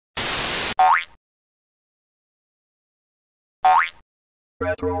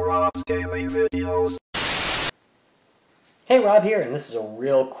Retro Rob's gaming videos. Hey, Rob here, and this is a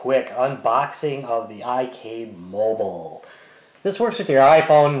real quick unboxing of the iCade Mobile. This works with your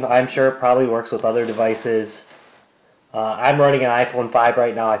iPhone. I'm sure it probably works with other devices. I'm running an iPhone 5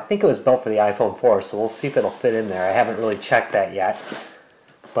 right now. I think it was built for the iPhone 4, so we'll see if it'll fit in there. I haven't really checked that yet.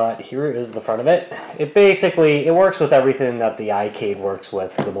 But here is the front of it. It works with everything that the iCade works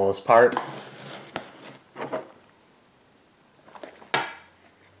with for the most part.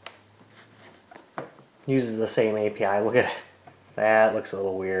 Uses the same API. Look at it. That looks a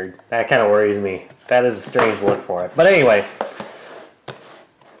little weird. That kind of worries me. That is a strange look for it. But anyway,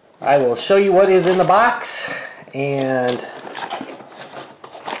 I will show you what is in the box and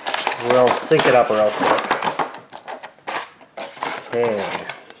we'll sync it up real quick. Okay.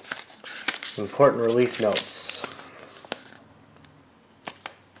 Important release notes.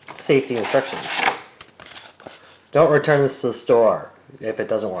 Safety instructions. Don't return this to the store if it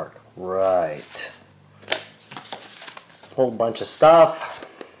doesn't work. Right. Whole bunch of stuff.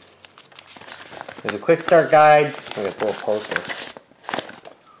 There's a quick start guide. Look at this little poster.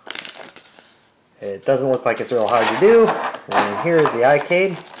 It doesn't look like it's real hard to do. And here is the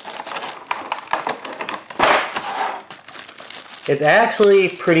iCade. It's actually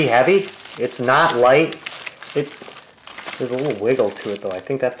pretty heavy. It's not light. There's a little wiggle to it though. I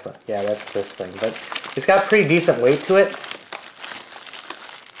think that's that's this thing. But it's got pretty decent weight to it.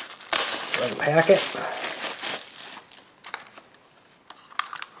 Unpack it.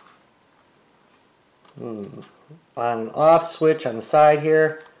 On and off switch on the side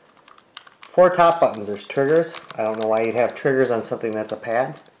here. 4 top buttons. There's triggers. I don't know why you'd have triggers on something that's a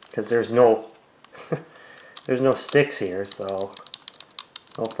pad, because there's no there's no sticks here, so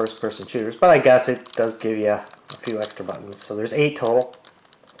no first-person shooters. But I guess it does give you a few extra buttons. So there's 8 total,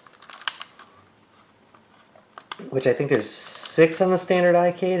 which I think there's 6 on the standard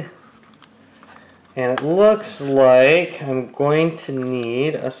iCade. And it looks like I'm going to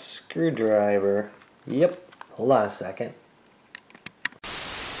need a screwdriver. Yep, hold on a second.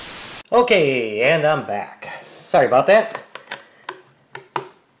 Okay, and I'm back. Sorry about that.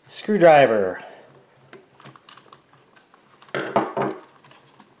 Screwdriver.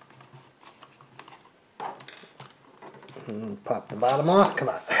 Pop the bottom off, come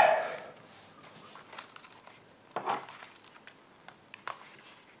on.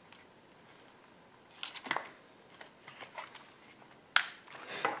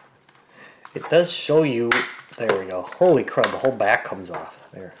 It does show you, there we go. Holy crud, the whole back comes off.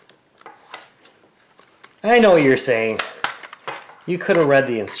 There. I know what you're saying. You could have read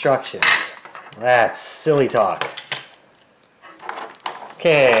the instructions. That's silly talk.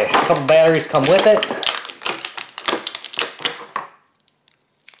 Okay, a couple batteries come with it.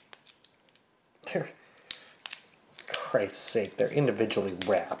 They're, Christ's sake, they're individually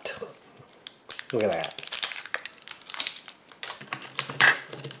wrapped. Look at that.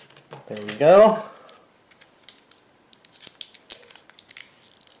 There we go.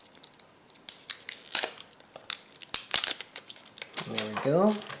 There we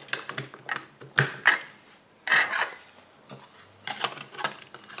go.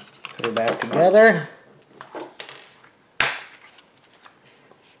 Put it back together.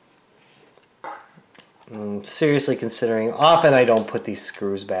 I'm seriously considering, often I don't put these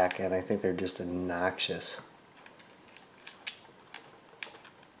screws back in. I think they're just obnoxious.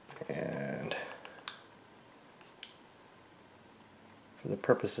 And for the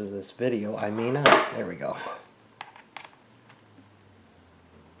purposes of this video, I may not. There we go.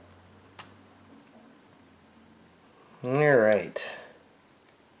 Alright.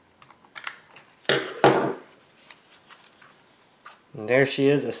 And there she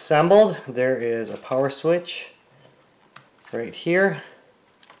is assembled. There is a power switch right here.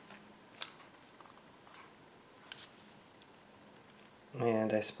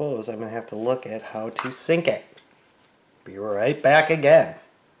 And I suppose I'm going to have to look at how to sync it. Be right back again.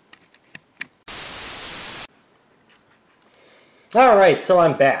 Alright, so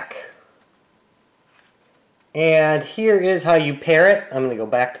I'm back. And here is how you pair it. I'm going to go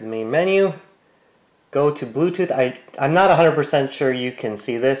back to the main menu. Go to Bluetooth. I'm not 100% sure you can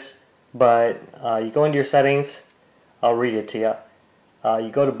see this, but you go into your settings. I'll read it to you. You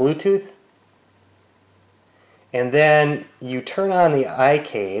go to Bluetooth. And then you turn on the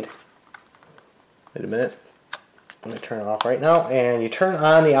iCade. Wait a minute. I'm going to turn it off right now. And you turn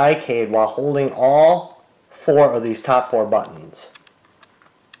on the iCade while holding all 4 of these top 4 buttons.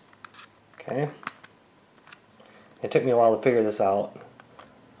 Okay. It took me a while to figure this out.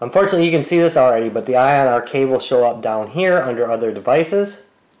 Unfortunately, you can see this already, but the eye on our cable will show up down here under other devices.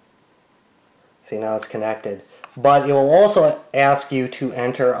 See, now it's connected. but it will also ask you to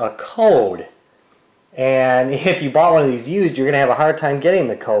enter a code. And if you bought one of these used, you're going to have a hard time getting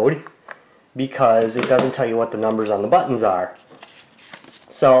the code because it doesn't tell you what the numbers on the buttons are.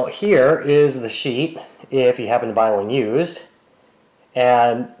 So here is the sheet if you happen to buy one used.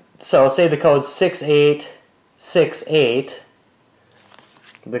 And so say the code's 6868.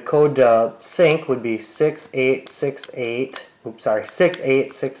 The code to sync would be 6868. Oops, sorry,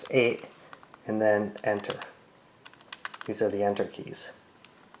 6868, and then enter. These are the enter keys.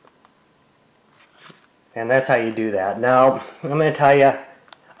 And that's how you do that. Now, I'm going to tell you,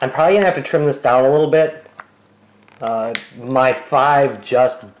 I'm probably going to have to trim this down a little bit. My 5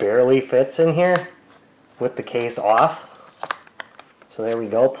 just barely fits in here with the case off. So there we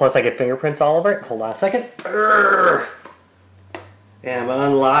go. Plus I get fingerprints all over it. Hold on a second. And I'm going to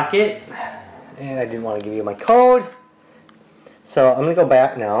unlock it. And I didn't want to give you my code. So I'm going to go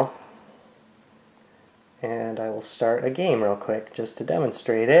back now. And I will start a game real quick just to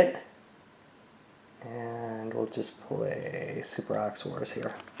demonstrate it. And we'll just play Super Ox Wars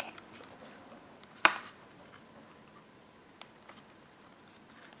here.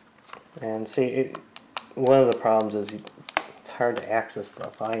 And see, one of the problems is it's hard to access the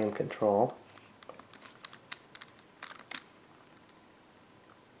volume control.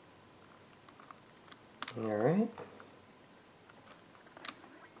 Alright.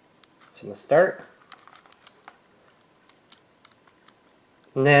 So I'm going to start.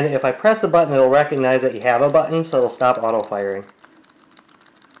 And then if I press the button, it'll recognize that you have a button, so it'll stop auto-firing.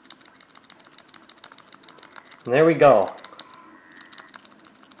 And there we go.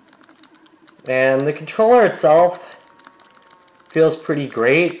 And the controller itself feels pretty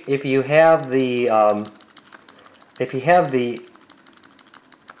great. If you have the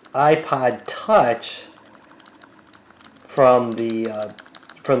iPod Touch from the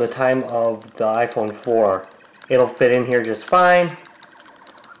time of the iPhone 4, it'll fit in here just fine.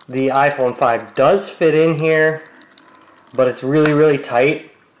 The iPhone 5 does fit in here, but it's really, really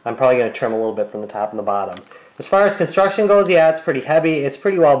tight. I'm probably going to trim a little bit from the top and the bottom. As far as construction goes, yeah, it's pretty heavy. It's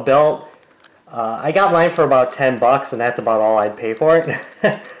pretty well built. I got mine for about 10 bucks, and that's about all I'd pay for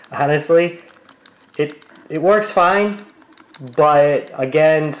it. Honestly, it works fine, but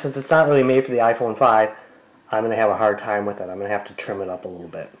again, since it's not really made for the iPhone 5, I'm going to have a hard time with it. I'm going to have to trim it up a little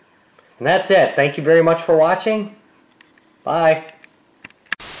bit. And that's it. Thank you very much for watching. Bye.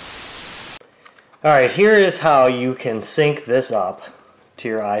 Alright, here is how you can sync this up to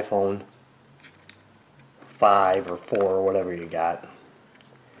your iPhone 5 or 4 or whatever you got.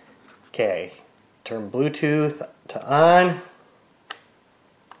 Okay, turn Bluetooth to on.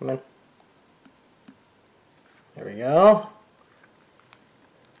 Come on. There we go.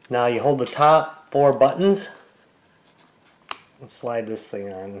 Now you hold the top 4 buttons and slide this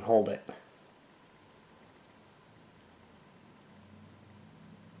thing on and hold it.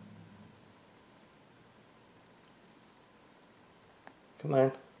 Come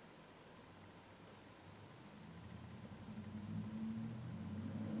on.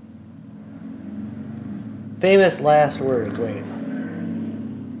 Famous last words. Wait.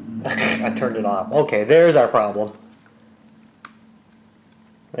 I turned it off. Okay, there's our problem.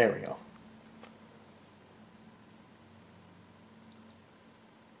 There we go.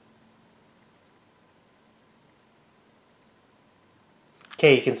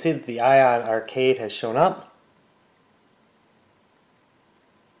 Okay, you can see that the eye on iCade has shown up.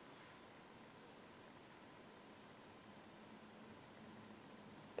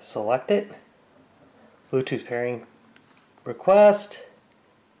 Select it. Bluetooth pairing request.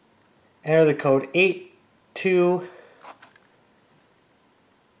 Enter the code 82.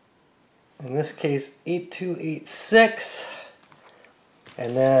 In this case, 8286.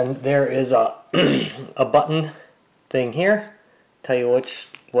 And then there is a a button thing here. Tell you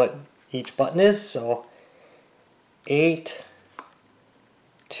what each button is. So 8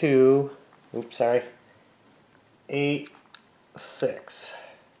 2 oops, sorry. 8 6.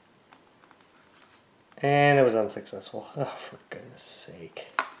 And it was unsuccessful. Oh, for goodness sake.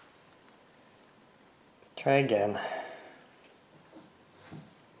 Try again.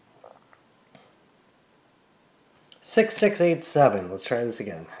 Six, 6, 8, 7. Let's try this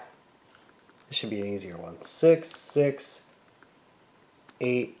again. This should be an easier one. 6, 6,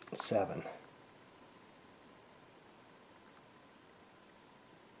 8, 7.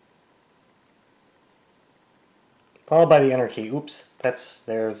 Followed by the enter key. Oops,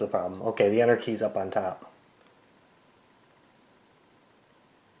 there's the problem. Okay, the enter key's up on top.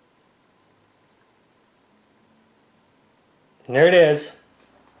 And there it is.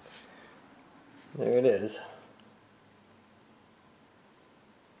 There it is.